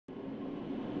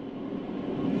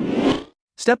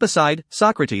Step aside,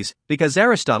 Socrates, because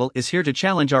Aristotle is here to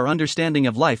challenge our understanding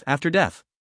of life after death.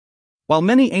 While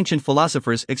many ancient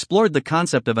philosophers explored the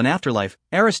concept of an afterlife,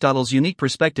 Aristotle's unique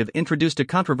perspective introduced a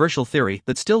controversial theory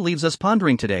that still leaves us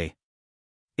pondering today.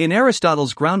 In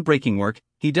Aristotle's groundbreaking work,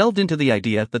 he delved into the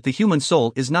idea that the human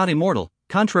soul is not immortal,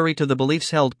 contrary to the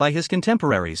beliefs held by his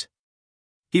contemporaries.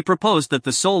 He proposed that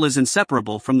the soul is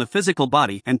inseparable from the physical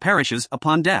body and perishes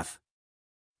upon death.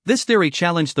 This theory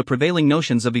challenged the prevailing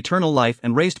notions of eternal life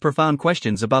and raised profound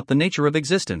questions about the nature of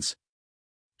existence.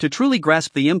 To truly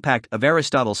grasp the impact of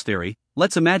Aristotle's theory,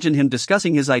 let's imagine him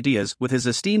discussing his ideas with his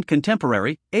esteemed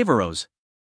contemporary, Averroes.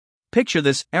 Picture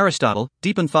this: Aristotle,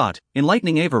 deep in thought,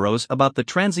 enlightening Averroes about the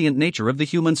transient nature of the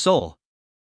human soul.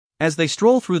 As they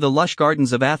stroll through the lush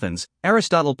gardens of Athens,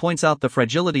 Aristotle points out the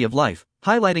fragility of life,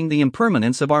 highlighting the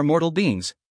impermanence of our mortal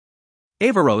beings.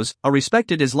 Averroes, a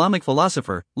respected Islamic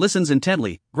philosopher, listens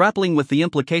intently, grappling with the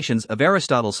implications of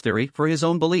Aristotle's theory for his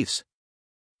own beliefs.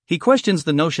 He questions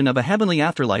the notion of a heavenly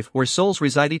afterlife where souls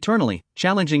reside eternally,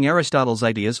 challenging Aristotle's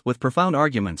ideas with profound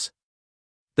arguments.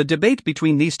 The debate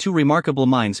between these two remarkable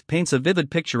minds paints a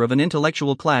vivid picture of an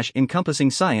intellectual clash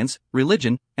encompassing science,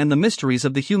 religion, and the mysteries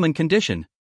of the human condition.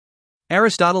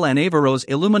 Aristotle and Averroes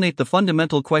illuminate the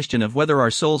fundamental question of whether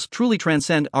our souls truly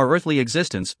transcend our earthly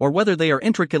existence or whether they are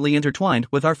intricately intertwined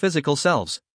with our physical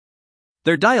selves.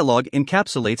 Their dialogue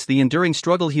encapsulates the enduring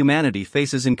struggle humanity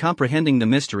faces in comprehending the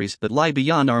mysteries that lie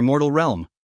beyond our mortal realm.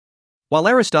 While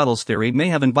Aristotle's theory may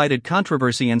have invited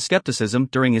controversy and skepticism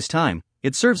during his time,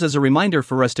 it serves as a reminder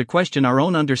for us to question our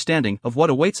own understanding of what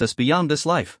awaits us beyond this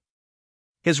life.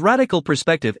 His radical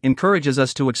perspective encourages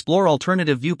us to explore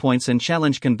alternative viewpoints and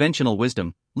challenge conventional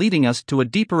wisdom, leading us to a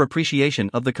deeper appreciation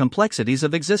of the complexities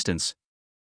of existence.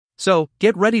 So,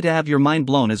 get ready to have your mind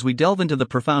blown as we delve into the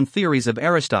profound theories of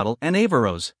Aristotle and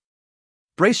Averroes.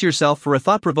 Brace yourself for a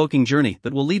thought-provoking journey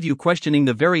that will leave you questioning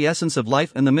the very essence of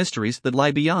life and the mysteries that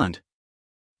lie beyond.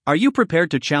 Are you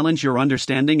prepared to challenge your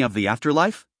understanding of the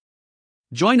afterlife?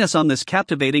 Join us on this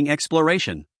captivating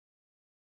exploration.